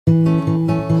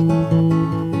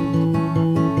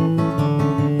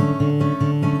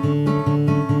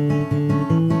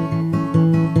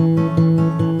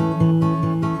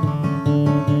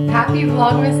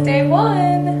Vlogmas day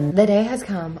 1. The day has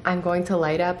come. I'm going to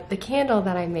light up the candle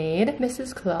that I made.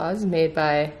 Mrs. Claus, made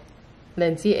by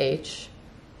Lindsey H.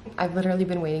 I've literally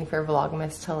been waiting for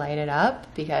Vlogmas to light it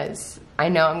up because I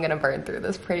know I'm gonna burn through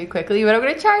this pretty quickly, but I'm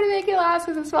gonna try to make it last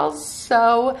because it smells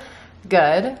so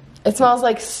good. It smells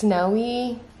like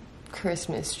snowy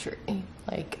Christmas tree.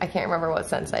 Like, I can't remember what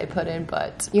scents I put in,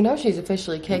 but you know she's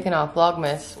officially kicking off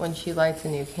Vlogmas when she lights a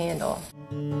new candle.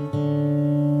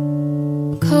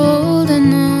 Cold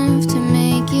enough to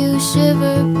make you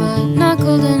shiver, but not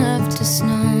cold enough to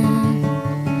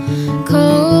snow.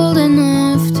 Cold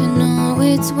enough to know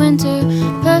it's winter,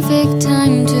 perfect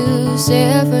time to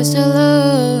say our first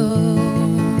hello.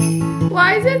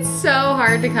 Why is it so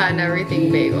hard to cut and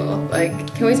everything bagel?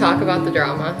 Like, can we talk about the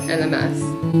drama and the mess?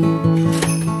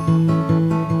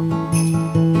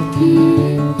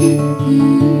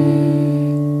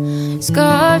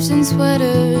 Scarves and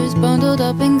sweaters bundled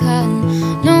up in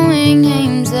cotton, knowing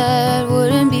names that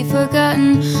wouldn't be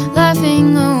forgotten,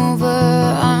 laughing over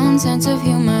our own sense of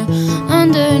humor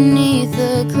underneath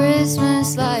the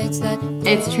Christmas lights that...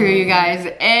 It's true, you guys.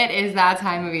 It is that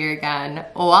time of year again.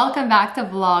 Welcome back to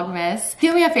Vlogmas.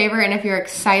 Do me a favor, and if you're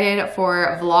excited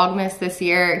for Vlogmas this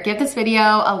year, give this video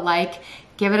a like.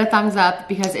 Give it a thumbs up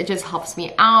because it just helps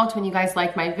me out when you guys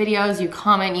like my videos, you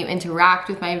comment, you interact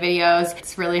with my videos.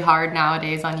 It's really hard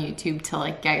nowadays on YouTube to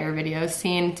like get your videos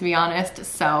seen, to be honest.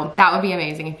 So that would be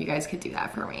amazing if you guys could do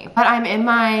that for me. But I'm in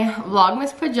my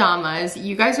Vlogmas pajamas.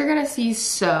 You guys are gonna see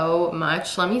so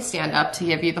much. Let me stand up to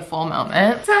give you the full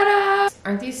moment. Ta-da!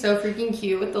 Aren't these so freaking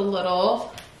cute with the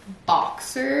little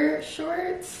boxer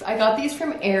shorts? I got these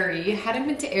from Aerie. Hadn't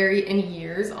been to Aerie in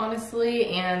years, honestly,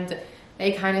 and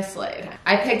they kind of slayed.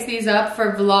 I picked these up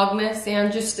for Vlogmas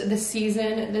and just the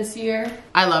season this year.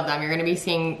 I love them. You're gonna be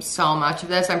seeing so much of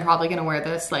this. I'm probably gonna wear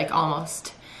this like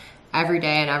almost every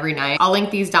day and every night. I'll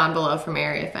link these down below from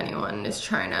Aerie if anyone is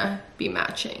trying to be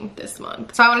matching this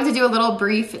month. So I wanted to do a little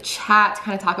brief chat to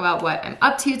kind of talk about what I'm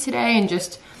up to today and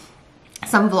just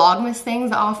some Vlogmas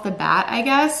things off the bat, I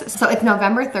guess. So it's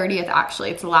November 30th, actually.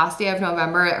 It's the last day of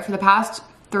November. For the past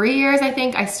 3 years, I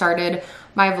think, I started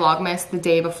my Vlogmas the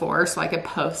day before so I could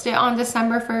post it on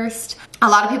December 1st. A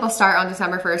lot of people start on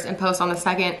December 1st and post on the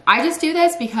 2nd. I just do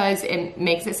this because it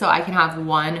makes it so I can have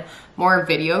one more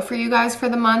video for you guys for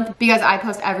the month because I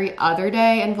post every other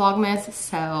day in Vlogmas.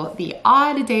 So the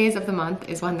odd days of the month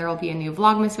is when there will be a new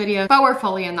Vlogmas video, but we're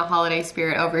fully in the holiday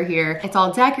spirit over here. It's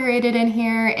all decorated in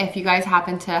here. If you guys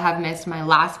happen to have missed my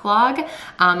last vlog,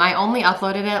 I only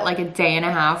uploaded it like a day and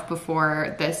a half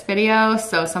before this video.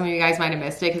 So some of you guys might have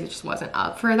missed it because it just wasn't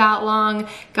up for that long.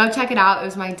 Go check it out. It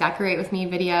was my decorate with me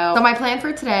video. So my plan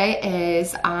for today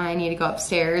is I need to go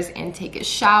upstairs and take a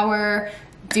shower,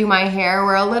 do my hair.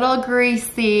 We're a little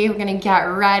greasy. We're gonna get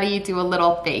ready, do a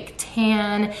little fake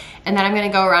tan, and then I'm gonna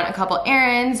go run a couple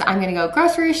errands. I'm gonna go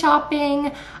grocery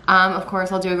shopping. Of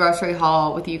course, I'll do a grocery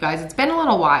haul with you guys. It's been a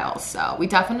little while, so we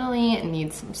definitely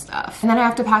need some stuff. And then I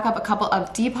have to pack up a couple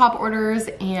of Depop orders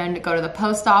and go to the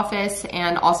post office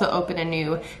and also open a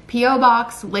new P.O.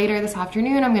 box. Later this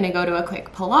afternoon, I'm gonna go to a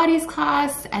quick Pilates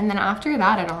class, and then after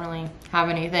that, I don't really have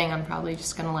anything. I'm probably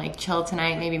just gonna like chill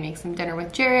tonight, maybe make some dinner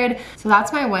with Jared. So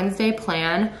that's my Wednesday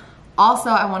plan. Also,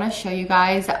 I wanna show you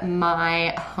guys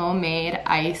my homemade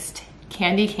iced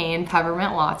candy cane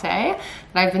peppermint latte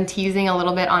that I've been teasing a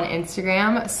little bit on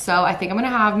Instagram. So I think I'm gonna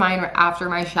have mine after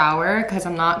my shower because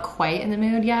I'm not quite in the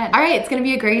mood yet. All right, it's gonna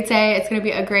be a great day. It's gonna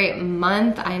be a great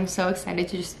month. I'm so excited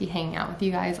to just be hanging out with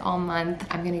you guys all month.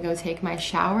 I'm gonna go take my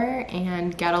shower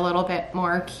and get a little bit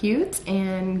more cute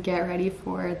and get ready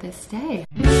for this day.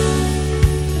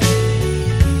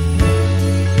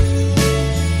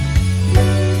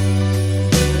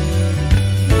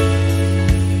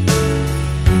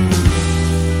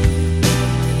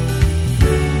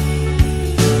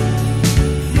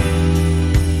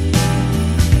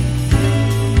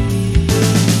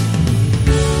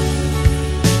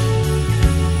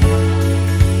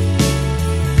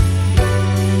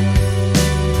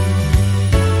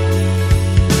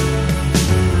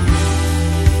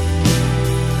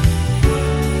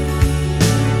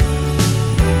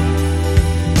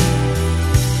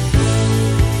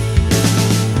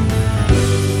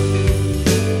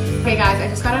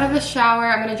 Shower.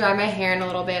 I'm gonna dry my hair in a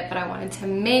little bit, but I wanted to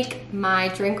make my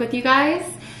drink with you guys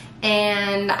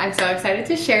and I'm so excited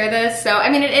to share this. So I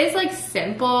mean, it is like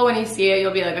simple. When you see it,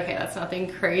 you'll be like, okay, that's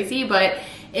nothing crazy, but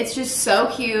it's just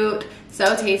so cute,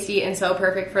 so tasty, and so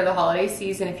perfect for the holiday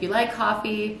season. If you like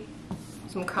coffee,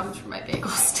 some crumbs from my bagel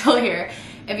still here.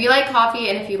 If you like coffee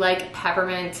and if you like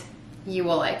peppermint, you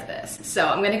will like this. So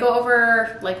I'm gonna go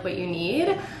over like what you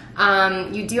need.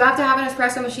 You do have to have an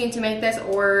espresso machine to make this,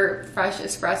 or fresh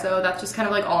espresso. That's just kind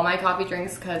of like all my coffee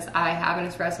drinks because I have an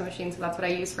espresso machine, so that's what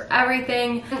I use for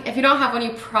everything. If you don't have one,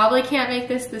 you probably can't make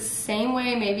this the same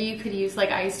way. Maybe you could use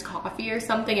like iced coffee or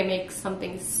something and make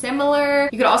something similar.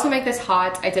 You could also make this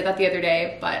hot. I did that the other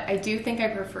day, but I do think I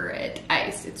prefer it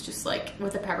iced. It's just like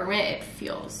with the peppermint, it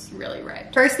feels really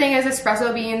right. First thing is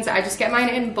espresso beans. I just get mine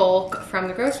in bulk from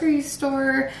the grocery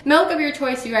store. Milk of your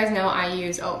choice. You guys know I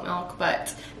use oat milk,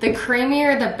 but the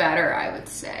creamier the better, I would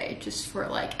say, just for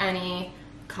like any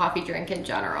coffee drink in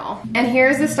general. And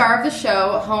here's the star of the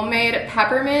show, homemade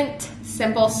peppermint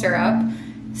simple syrup.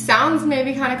 Sounds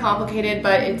maybe kind of complicated,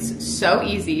 but it's so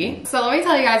easy. So let me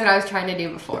tell you guys what I was trying to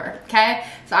do before, okay?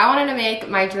 So I wanted to make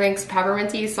my drinks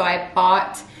pepperminty, so I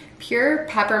bought pure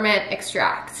peppermint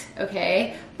extract,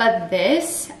 okay? But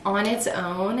this on its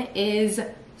own is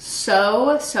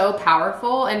so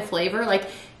powerful in flavor. Like,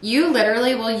 you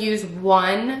literally will use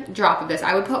one drop of this.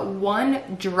 I would put one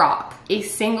drop, a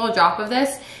single drop of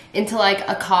this into like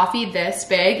a coffee this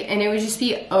big, and it would just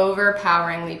be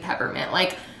overpoweringly peppermint,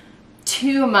 like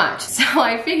too much. So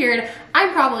I figured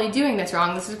I'm probably doing this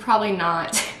wrong. This is probably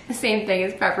not the same thing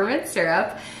as peppermint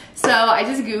syrup. So I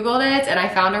just Googled it and I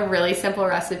found a really simple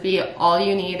recipe. All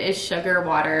you need is sugar,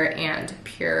 water, and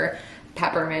pure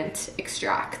peppermint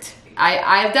extract.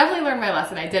 I've definitely learned my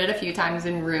lesson. I did it a few times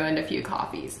and ruined a few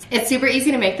coffees. It's super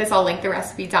easy to make this. I'll link the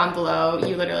recipe down below.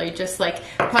 You literally just like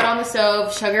put on the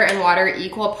stove sugar and water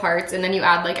equal parts, and then you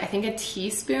add like I think a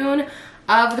teaspoon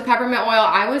of the peppermint oil.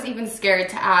 I was even scared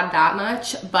to add that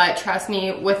much, but trust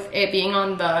me, with it being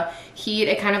on the heat,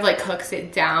 it kind of like cooks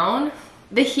it down.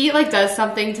 The heat like does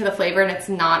something to the flavor and it's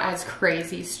not as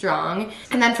crazy strong.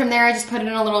 And then from there, I just put it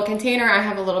in a little container. I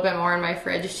have a little bit more in my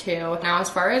fridge too. Now, as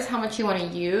far as how much you want to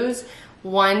use,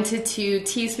 1 to 2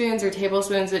 teaspoons or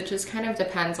tablespoons, it just kind of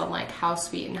depends on like how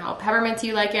sweet and how pepperminty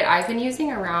you like it. I've been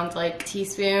using around like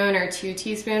teaspoon or 2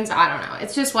 teaspoons. I don't know.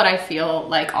 It's just what I feel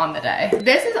like on the day.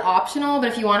 This is optional, but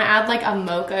if you want to add like a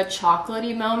mocha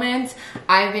chocolatey moment,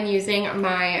 I've been using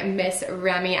my Miss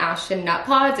Remy Ashton nut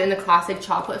pods in the classic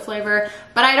chocolate flavor,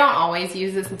 but I don't always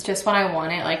use this. It's just when I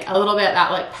want it, like a little bit of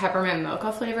that like peppermint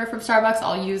mocha flavor from Starbucks.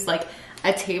 I'll use like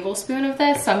a tablespoon of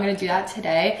this, so I'm going to do that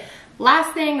today.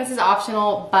 Last thing, this is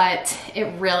optional, but it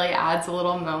really adds a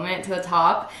little moment to the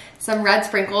top. Some red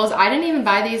sprinkles. I didn't even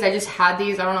buy these. I just had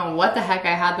these. I don't know what the heck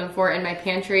I had them for in my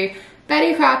pantry.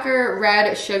 Betty Crocker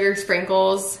red sugar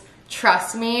sprinkles.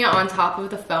 Trust me, on top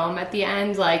of the foam at the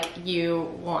end, like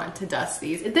you want to dust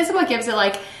these. This is what gives it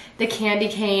like the candy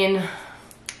cane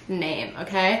name,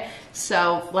 okay?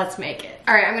 So let's make it.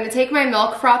 All right, I'm gonna take my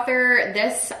milk frother.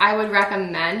 This, I would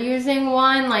recommend using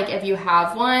one, like if you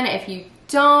have one. If you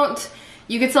don't,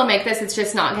 you can still make this, it's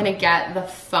just not gonna get the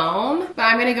foam. But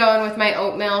I'm gonna go in with my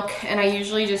oat milk, and I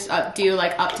usually just do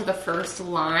like up to the first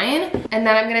line. And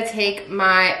then I'm gonna take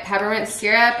my peppermint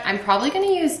syrup. I'm probably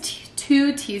gonna use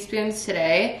 2 teaspoons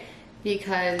today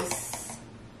because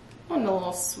I want a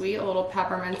little sweet, a little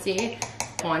pepperminty.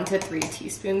 1 to 3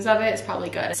 teaspoons of it is probably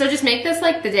good. So just make this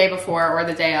like the day before or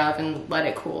the day of and let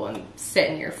it cool and sit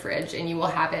in your fridge, and you will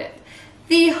have it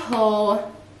the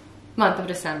whole month of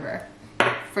December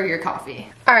for your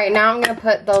coffee. All right, now I'm gonna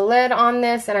put the lid on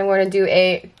this and I'm going to do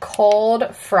a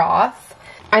cold froth.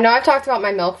 I know I've talked about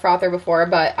my milk frother before,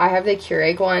 but I have the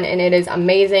Keurig one and it is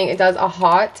amazing. It does a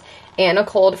hot and a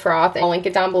cold froth. I'll link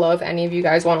it down below if any of you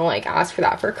guys want to like ask for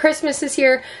that for Christmas this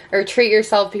year or treat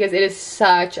yourself, because it is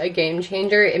such a game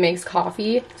changer. It makes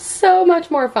coffee so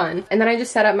much more fun. And then I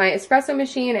just set up my espresso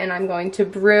machine and I'm going to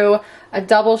brew a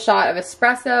double shot of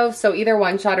espresso. So either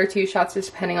 1 shot or 2 shots,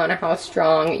 just depending on how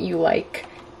strong you like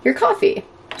your coffee.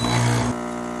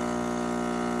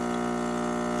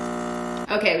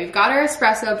 Okay, we've got our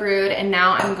espresso brewed, and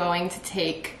now I'm going to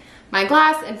take my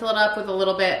glass and fill it up with a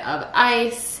little bit of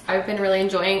ice. I've been really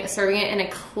enjoying serving it in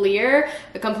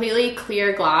a completely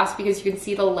clear glass, because you can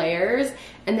see the layers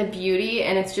and the beauty,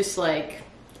 and it's just like,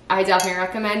 I definitely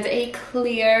recommend a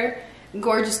clear,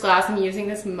 gorgeous glass. I'm using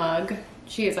this mug.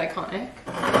 She is iconic.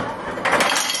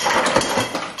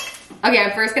 Okay,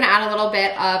 I'm first gonna add a little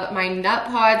bit of my nut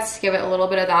pods to give it a little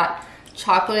bit of that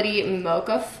chocolatey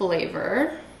mocha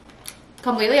flavor.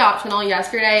 Completely optional.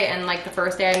 Yesterday and like the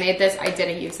first day I made this, I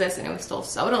didn't use this and it was still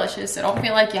so delicious, so don't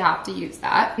feel like you have to use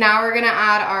that. Now we're gonna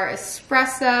add our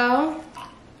espresso.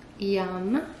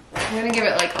 Yum. I'm gonna give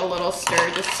it like a little stir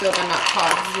just so the nut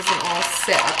pods doesn't all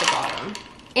sit at the bottom.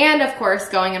 And of course,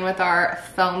 going in with our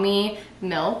foamy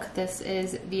milk. This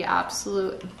is the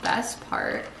absolute best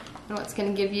part. And what's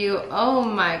gonna give you, oh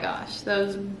my gosh,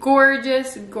 those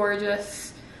gorgeous,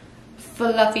 gorgeous,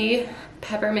 fluffy,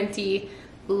 pepperminty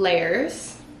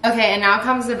layers. Okay, and now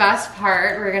comes the best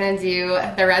part. We're gonna do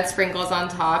the red sprinkles on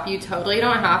top. You totally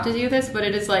don't have to do this, but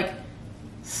it is like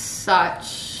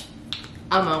such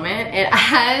a moment. It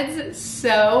adds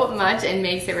so much and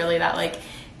makes it really that like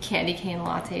candy cane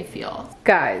latte feel.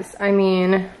 Guys, I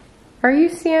mean, are you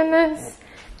seeing this?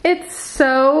 It's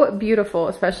so beautiful,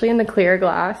 especially in the clear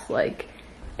glass. Like,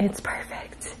 it's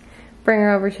perfect. Bring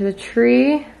her over to the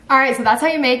tree. All right, so that's how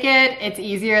you make it. It's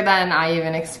easier than I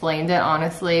even explained it,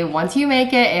 honestly. Once you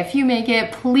make it, if you make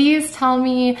it, please tell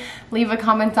me, leave a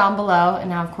comment down below. And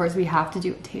now, of course, we have to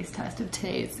do a taste test of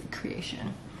today's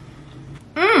creation.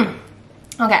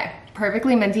 Okay,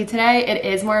 perfectly minty today. It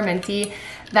is more minty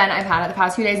than I've had it the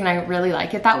past few days, and I really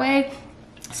like it that way.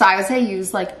 So I would say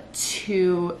use like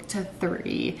 2 to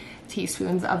 3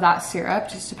 teaspoons of that syrup,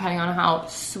 just depending on how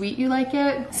sweet you like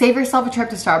it. Save yourself a trip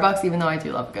to Starbucks, even though I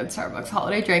do love a good Starbucks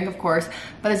holiday drink, of course,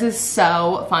 but this is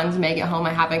so fun to make at home.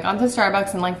 I haven't gone to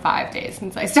Starbucks in like 5 days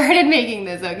since I started making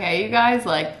this, okay, you guys?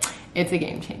 Like, it's a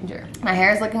game changer. My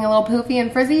hair is looking a little poofy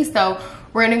and frizzy, so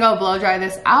we're gonna go blow dry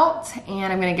this out,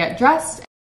 and I'm gonna get dressed.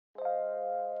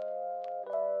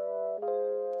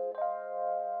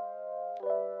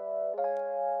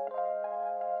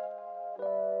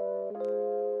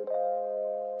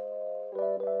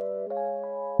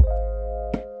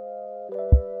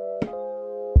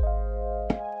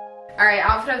 All right,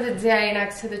 outfit of the day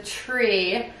next to the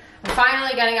tree. I'm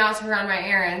finally getting out to run my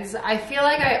errands. I feel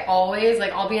like I always,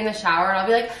 like, I'll be in the shower and I'll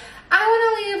be like, I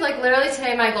wanna leave. Like, literally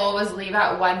today my goal was leave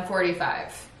at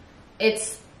 1:45.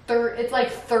 It's like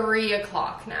 3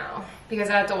 o'clock now because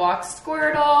I have to walk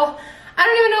Squirtle. I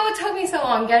don't even know what took me so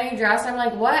long getting dressed. I'm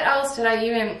like, what else did I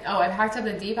even, oh, I packed up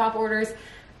the Depop orders.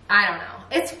 I don't know.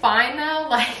 It's fine though.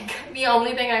 Like, the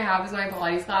only thing I have is my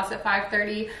Pilates class at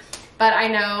 5:30. But I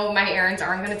know my errands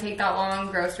aren't gonna take that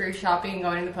long. Grocery shopping and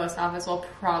going to the post office will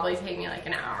probably take me like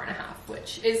an hour and a half,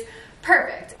 which is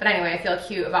perfect. But anyway, I feel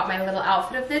cute about my little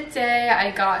outfit of the day.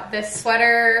 I got this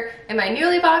sweater in my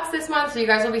Newly box this month, so you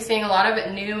guys will be seeing a lot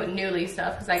of Newly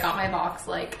stuff because I got my box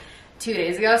like 2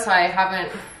 days ago, so I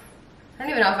don't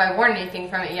even know if I've worn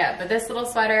anything from it yet, but this little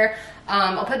sweater,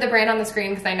 I'll put the brand on the screen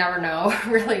because I never know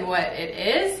really what it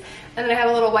is. And then I have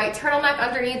a little white turtleneck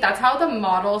underneath. That's how the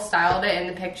model styled it in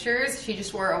the pictures. She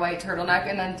just wore a white turtleneck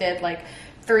and then did like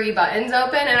 3 buttons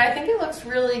open, and I think it looks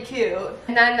really cute.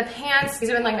 And then the pants, these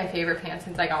have been like my favorite pants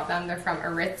since I got them. They're from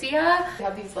Aritzia. They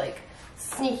have these like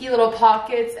sneaky little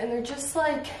pockets, and they're just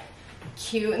like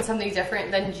cute and something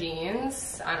different than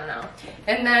jeans. I don't know.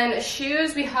 And then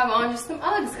shoes, we have on just some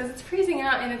Uggs because it's freezing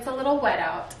out and it's a little wet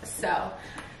out. So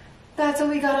that's what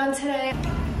we got on today.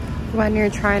 When you're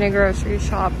trying to grocery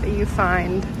shop, you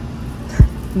find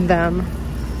them.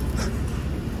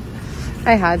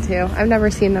 I had to. I've never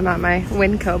seen them at my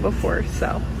Winco before,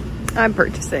 so I'm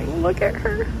purchasing. Look at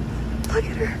her. Look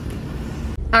at her.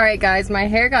 All right, guys, my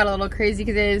hair got a little crazy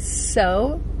because it is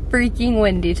so freaking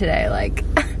windy today. Like,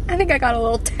 I think I got a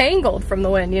little tangled from the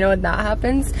wind, you know, when that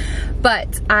happens.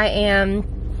 But I am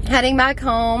heading back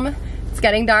home. It's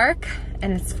getting dark.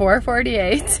 And it's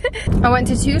 4:48. I went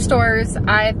to 2 stores.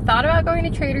 I thought about going to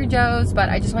Trader Joe's, but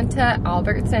I just went to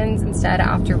Albertsons instead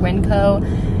after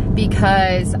Winco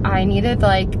because I needed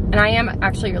like, and I am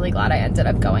actually really glad I ended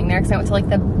up going there because I went to like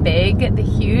the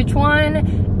huge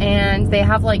one, and they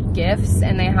have like gifts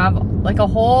and they have like a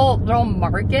whole little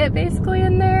market basically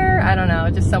in there. I don't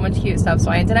know, just so much cute stuff. So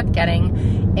I ended up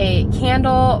getting a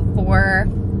candle for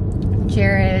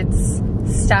Jared's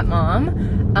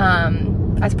stepmom.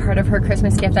 As part of her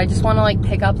Christmas gift. I just want to like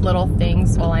pick up little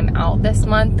things while I'm out this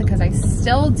month because I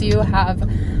still do have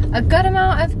a good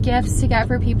amount of gifts to get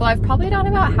for people. I've probably done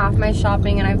about half my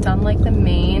shopping and I've done like the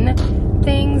main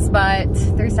things, but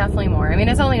there's definitely more. I mean,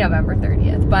 it's only November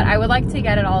 30th, but I would like to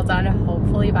get it all done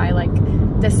hopefully by like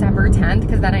December 10th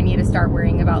because then I need to start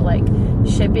worrying about like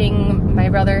shipping my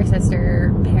brother,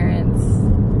 sister, parents,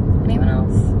 anyone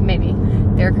else, maybe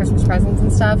their Christmas presents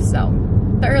and stuff. So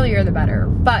the earlier the better.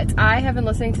 But I have been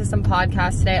listening to some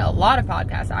podcasts today, a lot of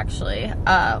podcasts actually.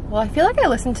 Well, I feel like I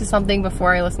listened to something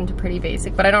before I listened to Pretty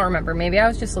Basic, but I don't remember. Maybe I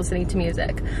was just listening to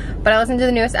music. But I listened to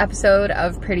the newest episode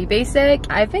of Pretty Basic.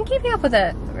 I've been keeping up with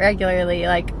it regularly,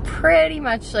 like pretty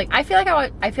much. Like I feel like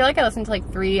I listen to like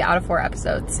 3 out of 4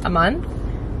 episodes a month.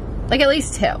 Like at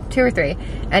least 2 or 3.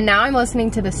 And now I'm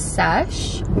listening to The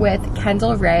Sesh with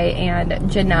Kendall Ray and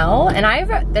Janelle. And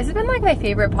this has been like my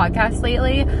favorite podcast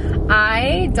lately.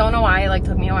 I don't know why it like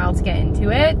took me a while to get into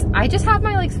it. I just have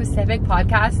my like specific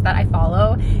podcasts that I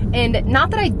follow. And not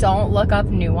that I don't look up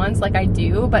new ones, like I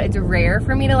do, but it's rare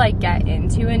for me to like get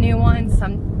into a new one.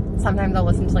 Sometimes I'll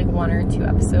listen to like 1 or 2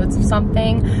 episodes of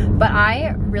something, but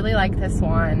I really like this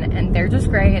one and they're just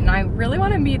great, and I really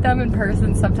want to meet them in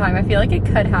person sometime. I feel like it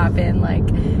could happen, like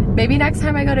maybe next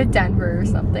time I go to Denver or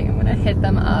something, I'm gonna hit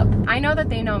them up. I know that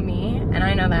they know me and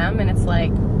I know them, and it's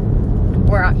like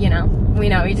we're, you know, we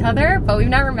know each other, but we've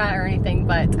never met or anything.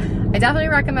 But I definitely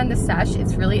recommend the sesh.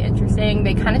 It's really interesting.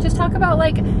 They kind of just talk about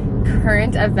like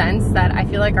current events that I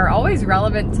feel like are always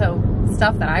relevant to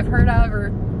stuff that I've heard of or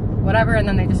whatever, and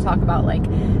then they just talk about like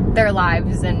their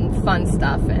lives and fun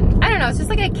stuff. And I don't know, it's just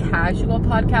like a casual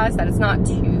podcast that it's not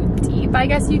too deep, I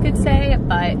guess you could say,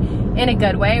 but in a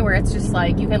good way, where it's just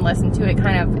like you can listen to it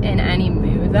kind of in any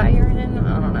mood that you're in.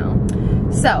 I don't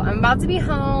know. So I'm about to be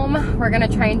home. We're gonna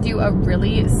try and do a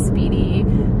really speedy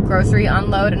grocery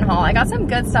unload and haul. I got some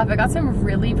good stuff. I got some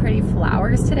really pretty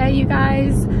flowers today, you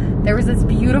guys. There was this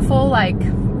beautiful like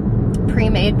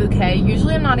pre-made bouquet.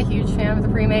 Usually I'm not a huge fan of the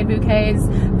pre-made bouquets,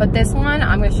 but this one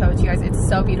I'm gonna show it to you guys. It's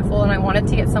so beautiful, and I wanted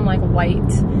to get some like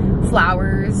white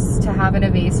flowers to have in a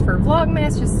vase for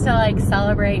Vlogmas, just to like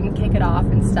celebrate and kick it off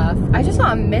and stuff. I just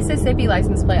saw a Mississippi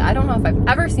license plate. I don't know if I've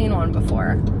ever seen one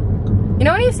before. You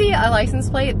know when you see a license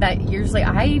plate that usually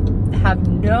I have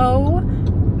no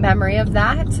memory of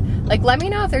that? Like, let me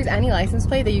know if there's any license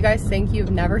plate that you guys think you've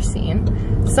never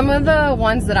seen. Some of the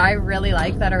ones that I really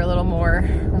like that are a little more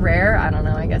rare, I don't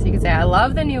know, I guess you could say. I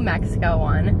love the New Mexico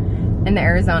one and the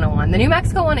Arizona one. The New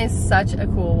Mexico one is such a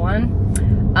cool one.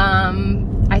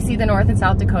 I see the North and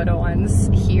South Dakota ones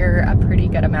here a pretty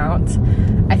good amount.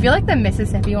 I feel like the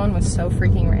Mississippi one was so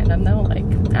freaking random though. Like,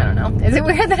 I don't know. Is it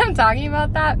weird that I'm talking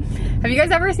about that? Have you guys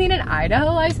ever seen an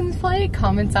Idaho license plate?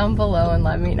 Comment down below and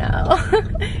let me know.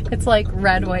 It's like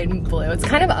red, white, and blue. It's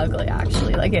kind of ugly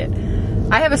actually. Like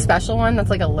I have a special one that's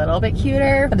like a little bit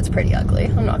cuter, but it's pretty ugly.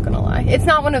 I'm not gonna lie. It's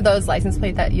not one of those license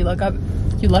plates that you look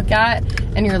at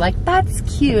and you're like, that's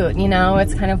cute, you know?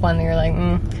 It's kind of one that you're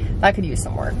like, that could use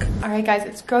some work. All right guys,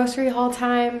 it's grocery haul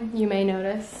time. You may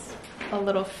notice a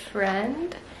little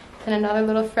friend and another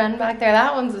little friend back there.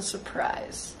 That one's a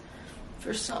surprise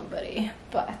for somebody,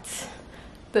 but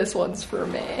this one's for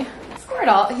me.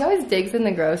 Squirtle, he always digs in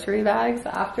the grocery bags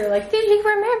after, like, did you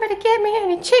remember to get me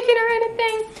any chicken or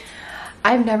anything?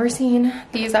 I've never seen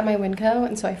these at my Winco,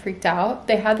 and so I freaked out.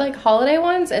 They had like holiday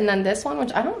ones, and then this one,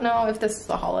 which I don't know if this is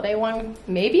a holiday one.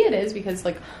 Maybe it is, because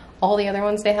like all the other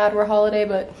ones they had were holiday,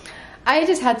 but I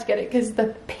just had to get it because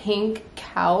the pink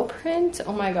cow print,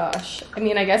 oh my gosh. I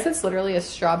mean, I guess it's literally a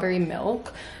strawberry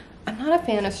milk. I'm not a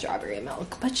fan of strawberry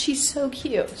milk, but she's so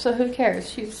cute, so who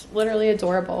cares? She's literally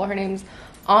adorable. Her name's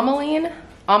Amelie.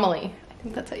 I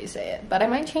think that's how you say it, but I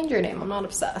might change her name. I'm not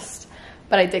obsessed.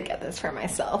 But I did get this for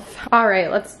myself. All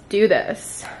right, let's do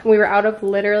this. We were out of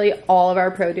literally all of our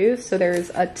produce, so there's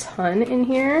a ton in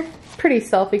here. Pretty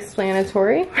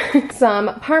self-explanatory.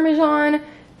 Some Parmesan,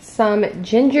 some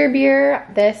ginger beer.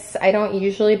 This I don't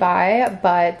usually buy,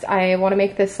 but I want to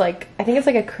make this like, I think it's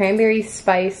like a cranberry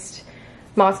spiced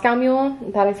Moscow Mule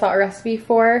that I saw a recipe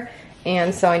for,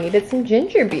 and so I needed some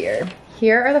ginger beer.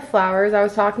 Here are the flowers I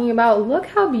was talking about. Look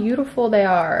how beautiful they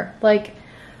are. Like,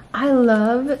 I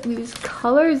love these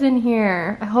colors in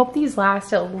here. I hope these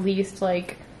last at least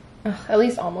like, at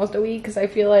least almost a week, because I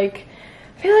feel like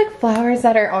flowers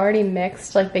that are already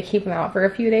mixed, like they keep them out for a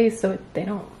few days, so they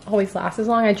don't always last as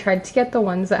long. I tried to get the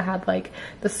ones that had like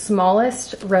the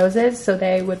smallest roses so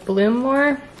they would bloom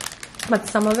more, but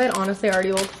some of it honestly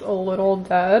already looks a little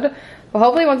dead. But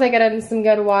hopefully once I get it in some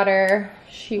good water,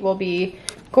 she will be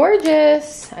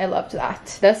gorgeous. I loved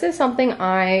that. This is something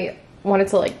I wanted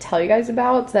to like tell you guys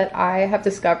about that I have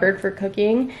discovered for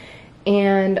cooking,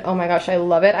 and oh my gosh, I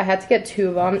love it. I had to get 2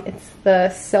 of them. It's the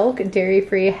Silk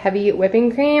dairy-free heavy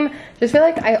whipping cream. Just feel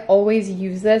like I always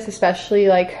use this, especially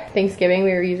like Thanksgiving. We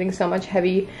were using so much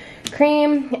heavy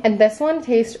cream, and this one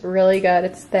tastes really good.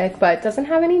 It's thick, but it doesn't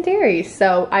have any dairy,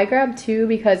 so I grabbed 2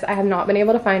 because I have not been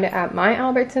able to find it at my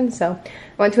Albertsons, so I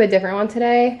went to a different one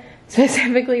today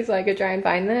specifically so I could try and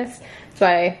find this. So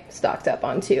I stocked up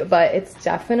on 2, but it's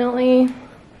definitely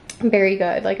very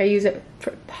good. Like, I use it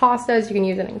for pastas, you can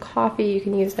use it in coffee, you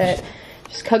can use it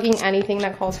just cooking anything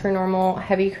that calls for normal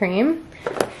heavy cream.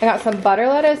 I got some butter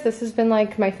lettuce. This has been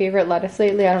like my favorite lettuce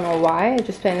lately. I don't know why. I've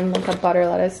just been in like a butter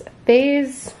lettuce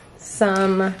phase.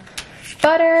 Some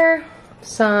butter,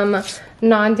 some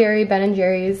non-dairy Ben &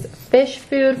 Jerry's fish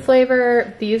food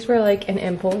flavor. These were like an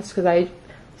impulse because I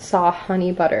saw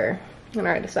honey butter and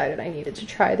I decided I needed to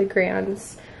try the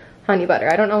Grand's honey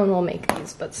butter. I don't know when we'll make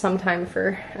these, but sometime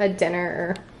for a dinner,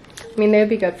 or I mean, they would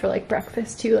be good for like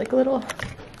breakfast too, like a little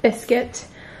biscuit.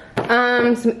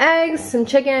 Some eggs, some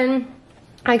chicken.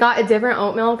 I got a different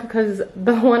oat milk because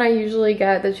the one I usually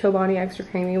get, the Chobani Extra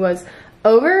Creamy, was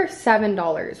over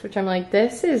 $7, which I'm like,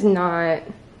 this is not,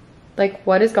 like,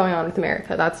 what is going on with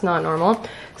America? That's not normal.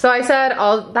 So I said,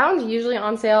 that one's usually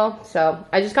on sale. So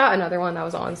I just got another one that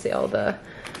was on sale, the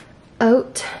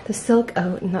oat, the silk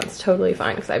oat, and that's totally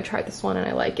fine because I've tried this one and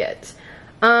I like it.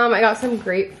 I got some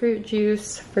grapefruit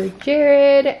juice for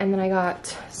Jared, and then I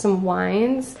got some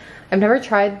wines. I've never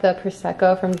tried the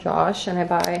Prosecco from Josh, and I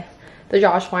buy the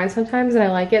Josh wine sometimes and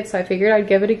I like it, so I figured I'd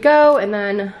give it a go. And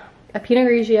then a Pinot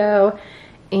Grigio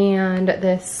and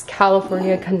this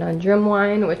California Conundrum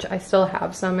wine, which I still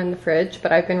have some in the fridge,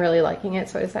 but I've been really liking it,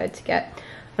 so I decided to get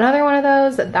another one of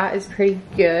those. That is pretty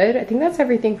good. I think that's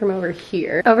everything from over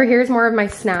here. Over here is more of my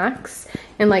snacks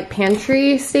and like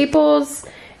pantry staples,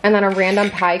 and then a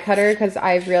random pie cutter because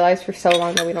I've realized for so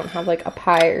long that we don't have like a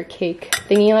pie or cake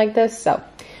thingy like this, so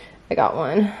I got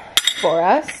one for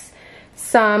us.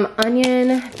 Some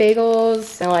onion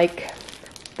bagels and like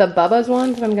the Bubba's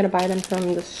ones, I'm gonna buy them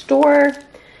from the store.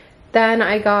 Then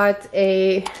I got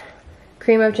a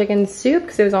cream of chicken soup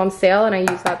because it was on sale, and I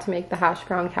used that to make the hash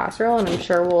brown casserole, and I'm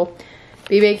sure we'll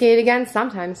be making it again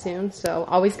sometime soon. So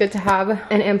always good to have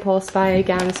an impulse buy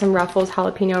again. Some Ruffles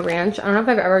jalapeno ranch. I don't know if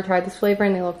I've ever tried this flavor,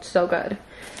 and they looked so good.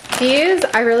 These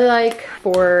I really like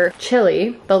for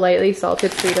chili. The lightly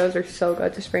salted Fritos are so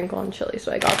good to sprinkle on chili,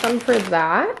 so I got them for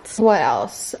that. What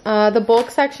else? The bulk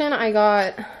section, I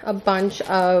got a bunch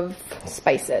of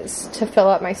spices to fill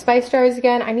up my spice jars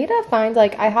again. I need to find,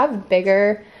 like, I have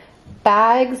bigger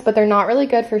bags, but they're not really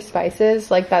good for spices,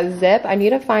 like that zip. I need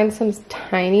to find some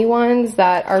tiny ones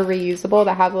that are reusable,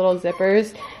 that have little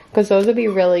zippers, because those would be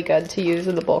really good to use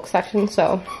in the bulk section.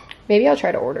 So maybe I'll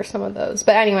try to order some of those.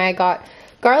 But anyway, I got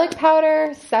garlic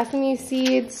powder, sesame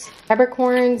seeds,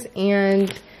 peppercorns,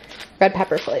 and red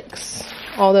pepper flakes.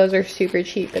 All those are super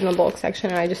cheap in the bulk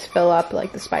section, and I just fill up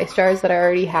like the spice jars that I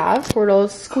already have.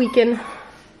 Squirtle's squeaking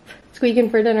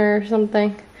for dinner or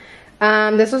something.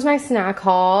 This was my snack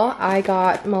haul. I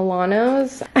got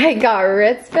Milano's. I got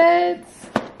Ritz Bits,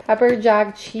 pepper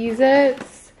jack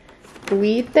Cheez-Its,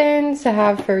 wheat thins to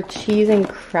have for cheese and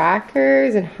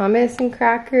crackers, and hummus and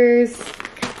crackers.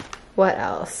 What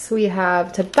else? We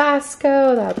have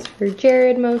Tabasco, that's for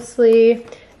Jared mostly.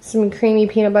 Some creamy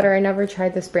peanut butter. I never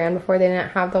tried this brand before. They didn't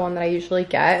have the one that I usually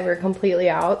get. We're completely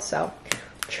out, so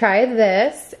try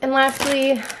this. And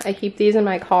lastly, I keep these in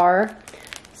my car.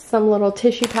 Some little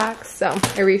tissue packs, so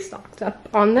I restocked up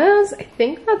on those. I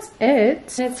think that's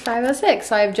it. It's 5:06,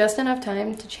 so I have just enough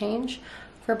time to change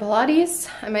for Pilates.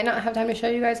 I might not have time to show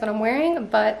you guys what I'm wearing,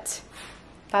 but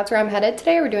that's where I'm headed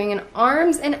today. We're doing an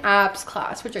arms and abs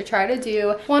class, which I try to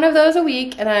do one of those a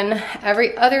week, and then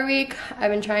every other week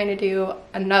I've been trying to do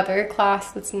another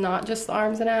class that's not just the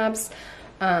arms and abs,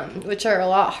 which are a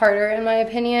lot harder in my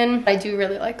opinion. I do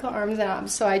really like the arms and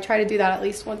abs, so I try to do that at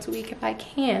least once a week if I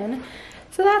can.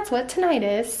 So that's what tonight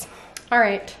is. All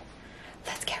right,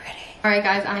 let's get ready. All right,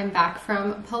 guys, I'm back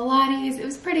from Pilates. It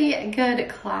was a pretty good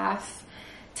class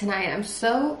tonight. I'm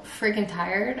so freaking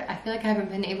tired. I feel like I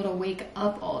haven't been able to wake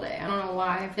up all day. I don't know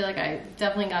why. I feel like I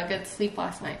definitely got good sleep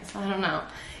last night, so I don't know.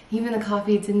 Even the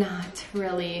coffee did not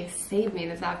really save me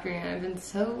this afternoon. I've been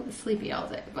so sleepy all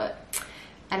day, but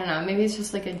I don't know, maybe it's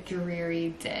just like a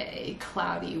dreary day,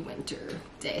 cloudy winter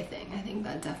day thing. I think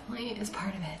that definitely is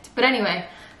part of it. But anyway,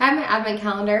 I have my advent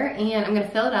calendar and I'm gonna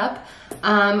fill it up.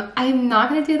 I'm not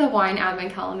gonna do the wine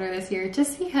advent calendar this year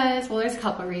just because, well, there's a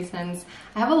couple reasons.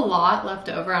 I have a lot left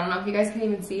over. I don't know if you guys can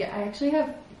even see it. I actually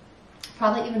have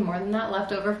probably even more than that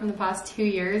left over from the past 2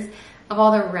 years of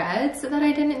all the reds that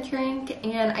I didn't drink.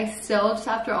 And I still, just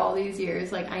after all these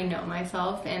years, like, I know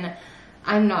myself and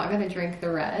I'm not gonna drink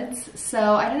the reds.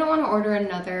 So I didn't want to order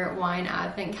another wine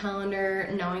advent calendar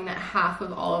knowing that half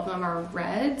of all of them are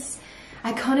reds.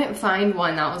 I couldn't find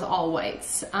one that was all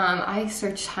whites. I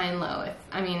searched high and low.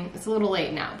 I mean, it's a little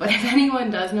late now, but if anyone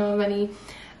does know of any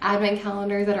advent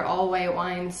calendars that are all white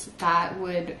wines, that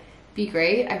would be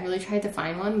great. I really tried to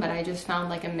find one, but I just found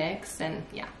like a mix, and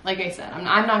yeah, like I said, I'm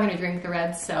not gonna drink the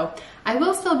reds, so I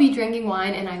will still be drinking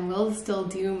wine and I will still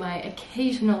do my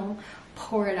occasional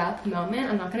pour it up moment.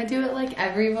 I'm not gonna do it like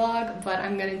every vlog, but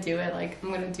I'm gonna do it like,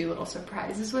 I'm gonna do little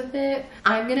surprises with it.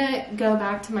 I'm gonna go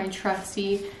back to my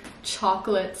trusty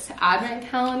chocolates advent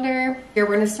calendar. Here,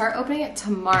 we're gonna start opening it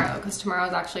tomorrow because tomorrow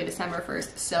is actually December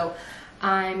 1st. So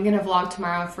I'm gonna vlog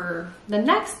tomorrow for the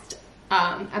next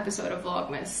episode of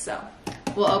Vlogmas. So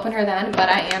we'll open her then, but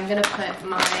I am gonna put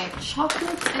my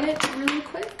chocolates in it really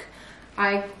quick.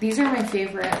 These are my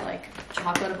favorite like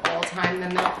chocolate of all time, the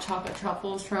milk chocolate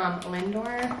truffles from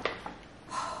Lindor.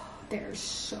 Oh, they're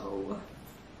so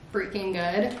freaking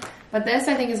good. But this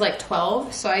I think is like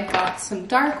 12, so I got some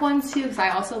dark ones too because I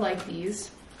also like these.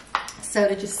 So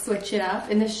to just switch it up,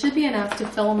 and this should be enough to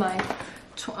fill my,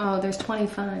 oh, there's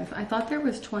 25. I thought there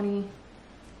was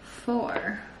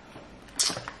 24.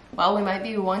 Well, we might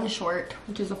be one short,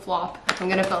 which is a flop. I'm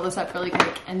gonna fill this up really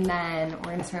quick, and then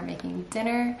we're gonna start making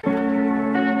dinner.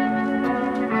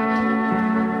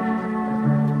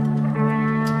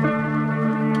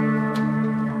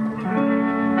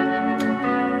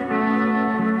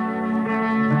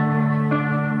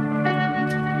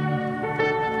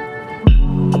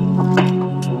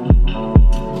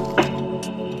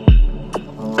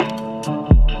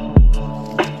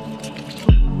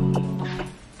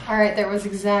 Alright, there was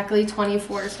exactly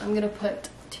 24, so I'm gonna put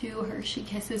 2 Hershey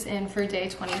Kisses in for day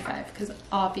 25 because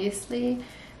obviously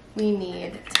we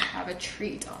need to have a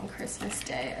treat on Christmas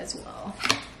Day as well.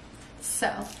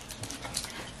 So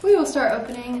we will start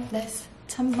opening this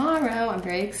tomorrow. I'm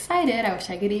very excited. I wish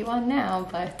I could eat one now,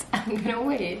 but I'm gonna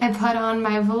wait. I put on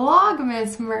my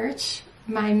Vlogmas merch,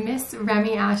 my Miss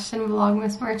Remy Ashton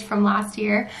Vlogmas merch from last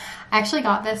year. I actually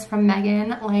got this from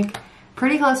Megan like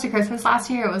pretty close to Christmas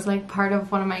last year. It was like part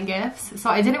of one of my gifts.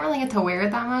 So I didn't really get to wear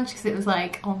it that much because it was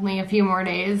like only a few more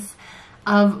days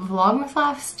of Vlogmas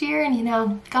last year. And you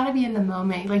know, gotta be in the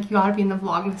moment. Like you gotta be in the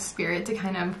Vlogmas spirit to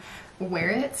kind of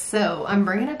wear it. So I'm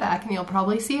bringing it back and you'll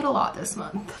probably see it a lot this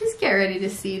month. Just get ready to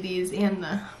see these and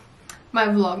my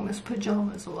Vlogmas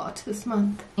pajamas a lot this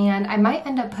month. And I might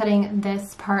end up putting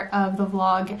this part of the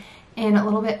vlog in a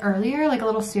little bit earlier, like a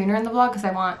little sooner in the vlog because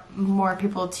I want more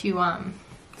people to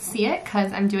see it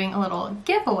because I'm doing a little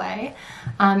giveaway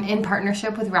in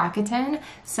partnership with Rakuten.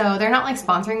 So they're not like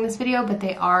sponsoring this video, but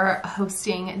they are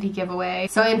hosting the giveaway.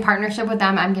 So in partnership with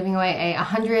them, I'm giving away a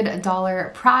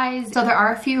 $100 prize. So there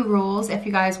are a few rules if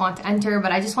you guys want to enter,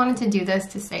 but I just wanted to do this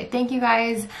to say thank you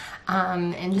guys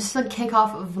and just to kick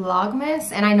off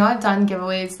Vlogmas. And I know I've done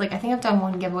giveaways, like I think I've done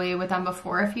one giveaway with them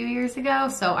before a few years ago,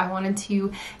 so I wanted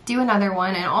to do another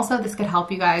one. And also this could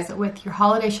help you guys with your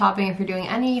holiday shopping if you're doing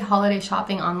any holiday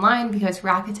shopping online, because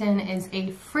Rakuten is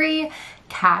a free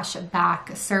cash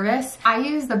back service. I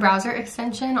use the browser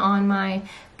extension on my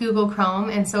Google Chrome,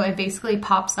 and so it basically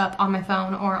pops up on my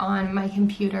phone or on my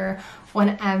computer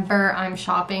whenever I'm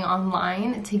shopping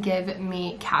online to give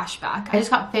me cash back. I just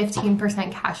got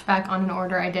 15% cash back on an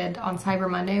order I did on Cyber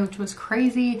Monday, which was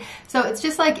crazy. So it's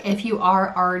just like if you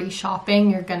are already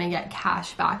shopping, you're gonna get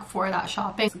cash back for that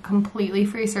shopping. It's a completely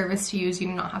free service to use. You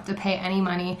do not have to pay any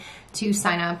money to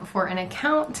sign up for an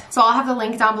account. So I'll have the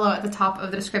link down below at the top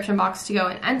of the description box to go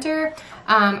and enter.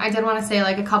 I did want to say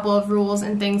like a couple of rules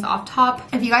and things off top.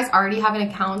 If you guys already have an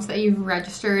account that you've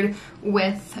registered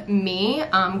with me,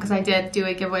 because I did do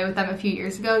a giveaway with them a few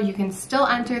years ago, you can still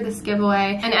enter this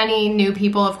giveaway. And any new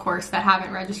people, of course, that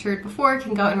haven't registered before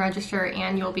can go and register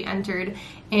and you'll be entered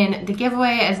in the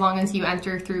giveaway as long as you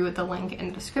enter through the link in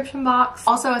the description box.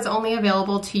 Also, it's only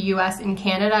available to US and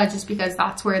Canada just because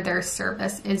that's where their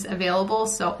service is available.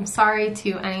 So I'm sorry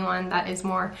to anyone that is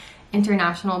more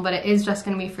international, but it is just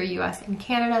going to be for US and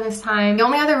Canada this time. The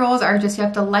only other rules are just you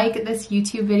have to like this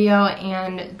YouTube video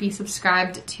and be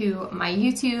subscribed to my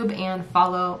YouTube and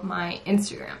follow my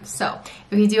Instagram. So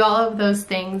if you do all of those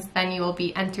things, then you will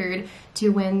be entered to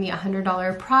win the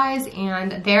 $100 prize,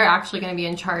 and they're actually going to be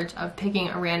in charge of picking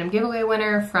a random giveaway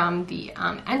winner from the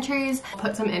entries. I'll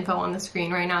put some info on the screen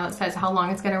right now that says how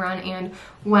long it's going to run and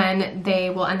when they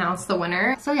will announce the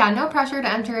winner. So yeah, no pressure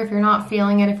to enter if you're not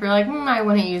feeling it. If you're like, I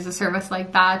wouldn't use a service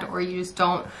like that, or you just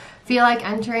don't feel like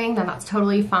entering, then that's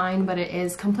totally fine, but it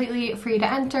is completely free to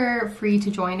enter, free to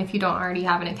join if you don't already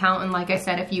have an account. And like I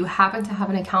said, if you happen to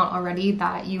have an account already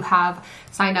that you have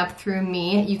signed up through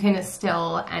me, you can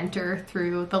still enter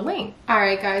through the link. All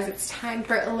right, guys, it's time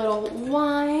for a little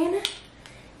wine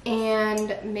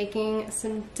and making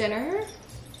some dinner.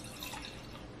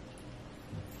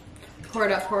 Pour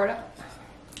it up, pour it up.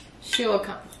 She will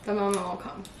come, the moment will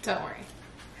come, don't worry.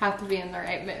 Have to be in the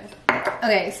right mood.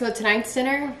 Okay, so tonight's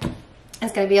dinner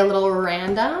is gonna be a little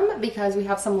random because we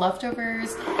have some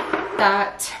leftovers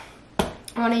that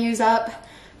I wanna use up,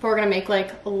 but we're gonna make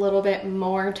like a little bit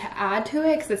more to add to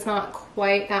it because it's not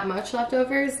quite that much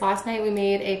leftovers. Last night we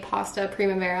made a pasta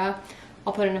primavera.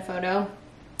 I'll put in a photo.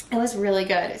 It was really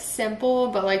good. It's simple,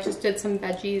 but like just did some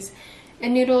veggies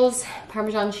and noodles,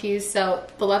 Parmesan cheese. So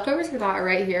the leftovers for that are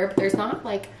right here, but there's not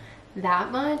like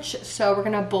that much, so we're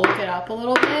gonna bulk it up a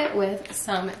little bit with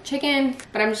some chicken,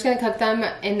 but I'm just gonna cook them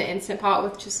in the Instant Pot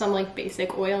with just some like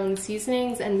basic oil and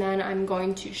seasonings, and then I'm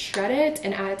going to shred it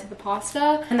and add it to the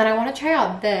pasta. And then I want to try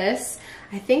out this.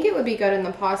 I think it would be good in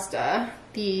the pasta,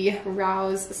 the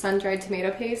Rouse sun-dried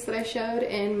tomato paste that I showed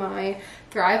in my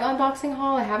Thrive unboxing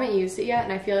haul. I haven't used it yet,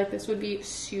 and I feel like this would be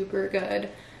super good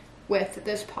with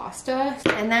this pasta.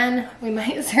 And then we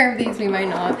might serve these, we might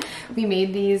not. We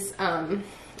made these a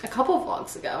couple of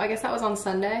vlogs ago. I guess that was on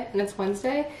Sunday and it's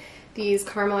Wednesday. These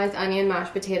caramelized onion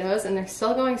mashed potatoes, and they're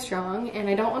still going strong, and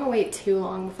I don't want to wait too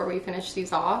long before we finish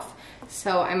these off,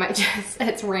 so I might just,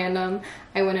 it's random.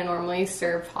 I wouldn't normally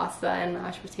serve pasta and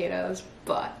mashed potatoes,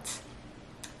 but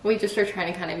we just are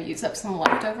trying to kind of use up some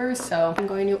leftovers. So I'm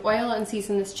going to oil and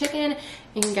season this chicken.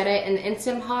 You can get it in the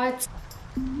Instant Pot.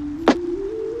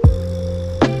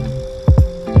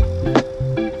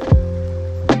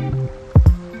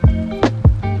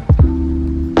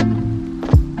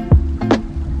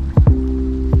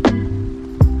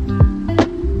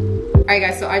 Alright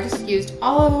guys, so I just used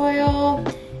olive oil,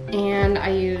 and I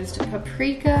used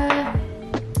paprika,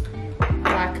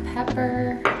 black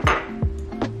pepper,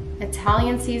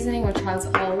 Italian seasoning, which has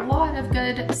a lot of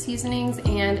good seasonings,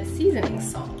 and seasoning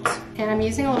salt. And I'm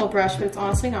using a little brush, but it's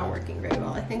honestly not working very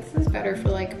well. I think this is better for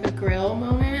like a grill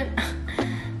moment.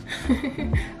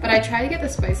 But I try to get the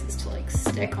spices to like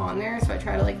stick on there, so I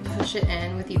try to like push it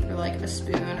in with either like a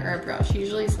spoon or a brush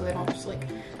usually, so they don't just like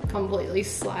completely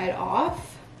slide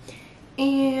off.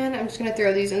 And I'm just gonna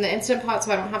throw these in the Instant Pot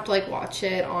so I don't have to like watch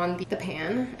it on the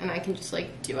pan, and I can just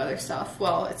like do other stuff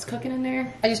while it's cooking in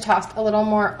there. I just tossed a little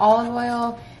more olive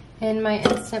oil in my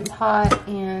Instant Pot,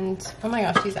 and oh my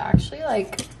gosh, these actually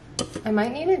like, I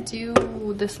might need to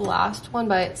do this last one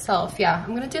by itself. Yeah,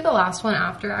 I'm gonna do the last one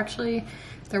after actually.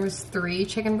 There was 3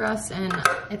 chicken breasts and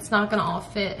it's not gonna all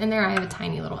fit in there. I have a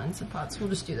tiny little Instant Pot, so we'll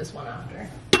just do this one after.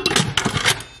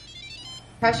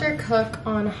 Pressure cook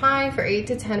on high for 8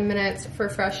 to 10 minutes for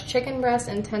fresh chicken breast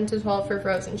and 10 to 12 for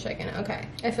frozen chicken. Okay,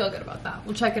 I feel good about that.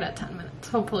 We'll check it at 10 minutes.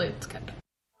 Hopefully it's good.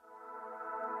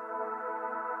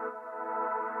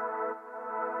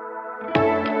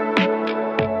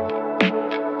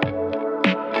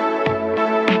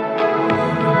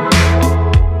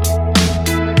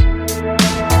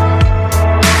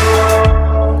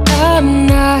 I'm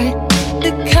not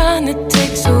the kind that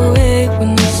takes away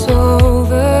when it's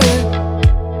over.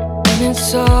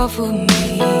 It's all for me.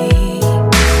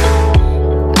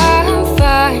 I'm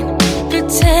fine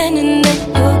pretending that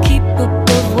you'll keep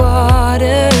above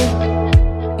water.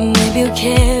 Maybe you'll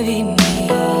carry me.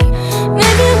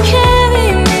 Maybe you'll carry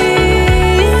me.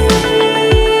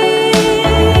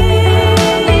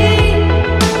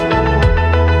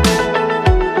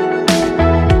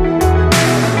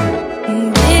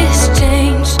 This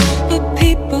changed, but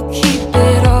people keep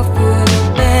it all for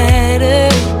the better.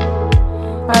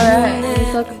 Alright.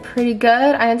 Look pretty good.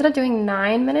 I ended up doing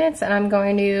 9 minutes, and I'm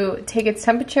going to take its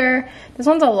temperature. This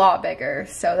one's a lot bigger,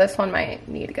 so this one might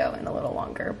need to go in a little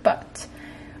longer, but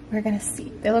we're gonna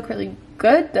see. They look really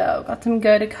good though. Got some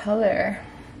good color.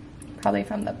 Probably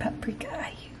from the paprika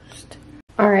I used.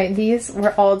 Alright, these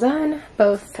were all done,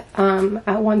 both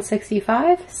at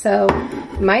 165, so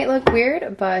might look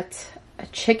weird, but a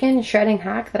chicken shredding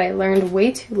hack that I learned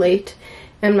way too late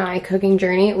in my cooking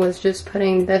journey was just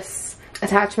putting this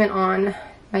attachment on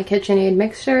my KitchenAid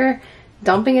mixture,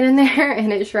 dumping it in there,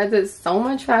 and it shreds it so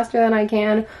much faster than I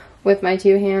can with my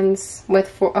 2 hands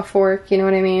with a fork, you know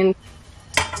what I mean?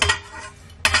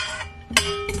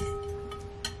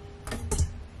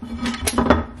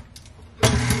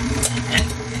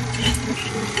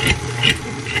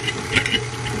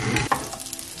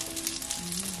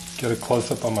 Get a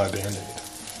close-up on my Band-Aid.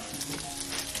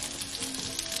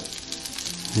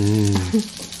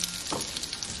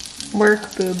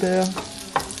 Work, boo-boo.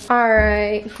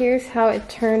 Alright, here's how it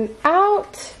turned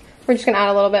out. We're just gonna add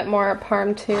a little bit more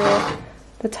parm to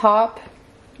the top.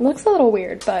 It looks a little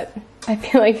weird, but I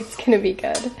feel like it's gonna be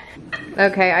good.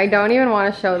 Okay, I don't even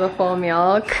want to show the full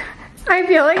milk. I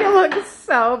feel like it looks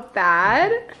so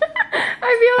bad.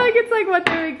 I feel like it's like what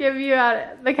they would give you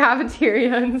at the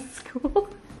cafeteria in school.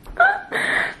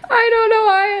 I don't know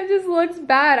why, it just looks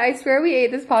bad. I swear we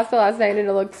ate this pasta last night and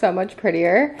it looked so much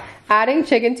prettier. Adding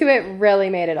chicken to it really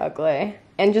made it ugly.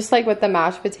 And just like with the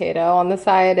mashed potato on the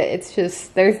side, it's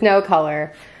just, there's no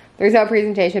color. There's no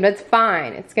presentation, but it's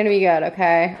fine. It's gonna be good,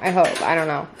 okay? I hope, I don't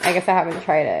know. I guess I haven't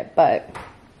tried it, but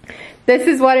this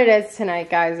is what it is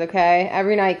tonight, guys, okay?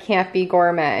 Every night can't be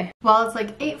gourmet. Well, it's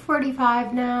like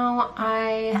 8:45 now.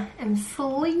 I am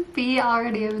sleepy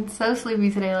already. I've been so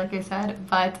sleepy today, like I said,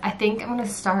 but I think I'm gonna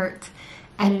start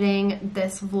editing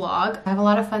this vlog. I have a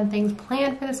lot of fun things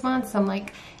planned for this month, some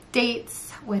like dates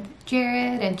with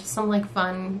Jared and just some like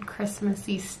fun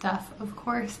Christmassy stuff, of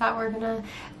course, that we're gonna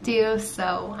do.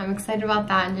 So I'm excited about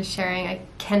that and just sharing. I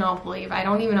cannot believe, I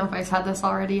don't even know if I said this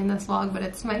already in this vlog, but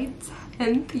it's my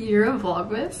 10th year of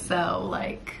Vlogmas, so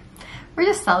like we're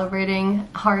just celebrating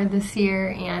hard this year,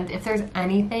 and if there's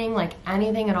anything, like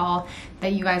anything at all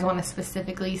that you guys want to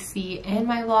specifically see in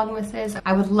my Vlogmases,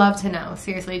 I would love to know.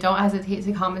 Seriously, don't hesitate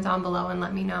to comment down below and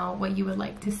let me know what you would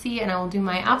like to see, and I will do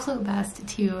my absolute best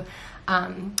to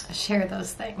share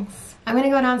those things. I'm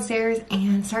gonna go downstairs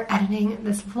and start editing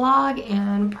this vlog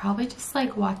and probably just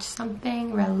like watch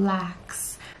something,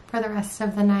 relax for the rest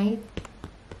of the night.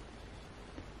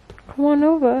 Come on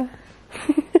over.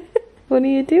 What are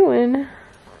you doing?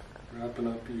 Wrapping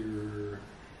up your...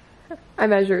 I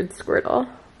measured Squirtle.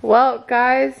 Well,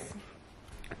 guys,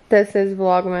 this is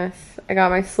Vlogmas. I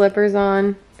got my slippers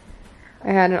on.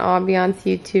 I had an ambiance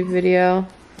YouTube video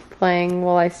playing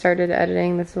while I started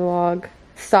editing this vlog.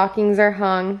 Stockings are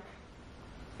hung,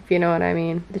 if you know what I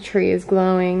mean. The tree is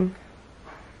glowing.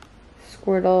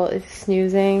 Squirtle is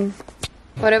snoozing.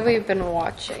 What have we been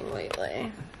watching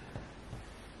lately?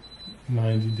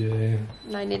 90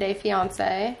 Day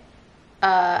Fiance.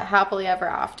 Happily Ever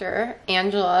After.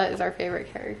 Angela is our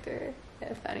favorite character,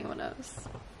 if anyone knows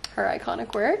her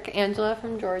iconic work. Angela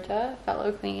from Georgia,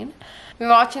 fellow queen. We've been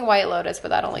watching White Lotus, but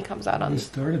that only comes out on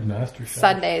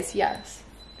Sundays. Yes,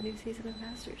 a new season of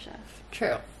MasterChef.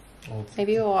 True.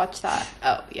 Maybe we'll watch that.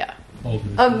 Oh yeah,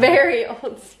 a very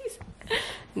old season.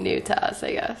 New to us,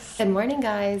 I guess. Good morning,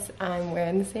 guys. I'm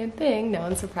wearing the same thing. No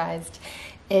one's surprised.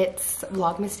 It's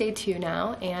Vlogmas Day 2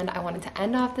 now, and I wanted to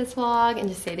end off this vlog and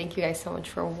just say thank you guys so much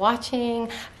for watching.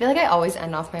 I feel like I always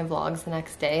end off my vlogs the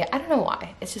next day. I don't know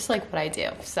why. It's just like what I do.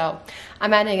 So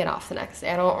I'm ending it off the next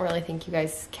day. I don't really think you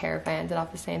guys care if I end it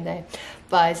off the same day.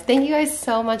 But thank you guys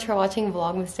so much for watching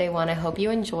Vlogmas Day 1. I hope you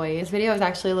enjoy. This video is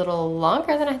actually a little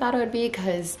longer than I thought it would be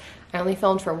because I only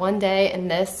filmed for one day in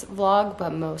this vlog,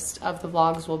 but most of the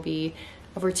vlogs will be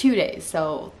over 2 days,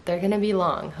 so they're gonna be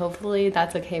long. Hopefully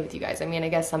that's okay with you guys. I mean, I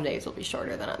guess some days will be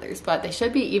shorter than others, but they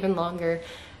should be even longer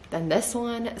than this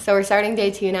one. So we're starting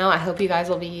day 2 now. I hope you guys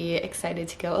will be excited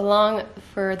to go along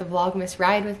for the Vlogmas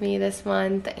ride with me this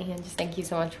month, and just thank you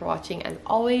so much for watching. As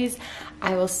always,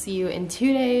 I will see you in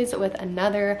 2 days with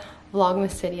another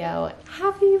Vlogmas video.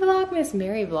 Happy Vlogmas,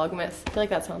 Merry Vlogmas. I feel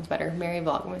like that sounds better. Merry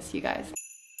Vlogmas, you guys.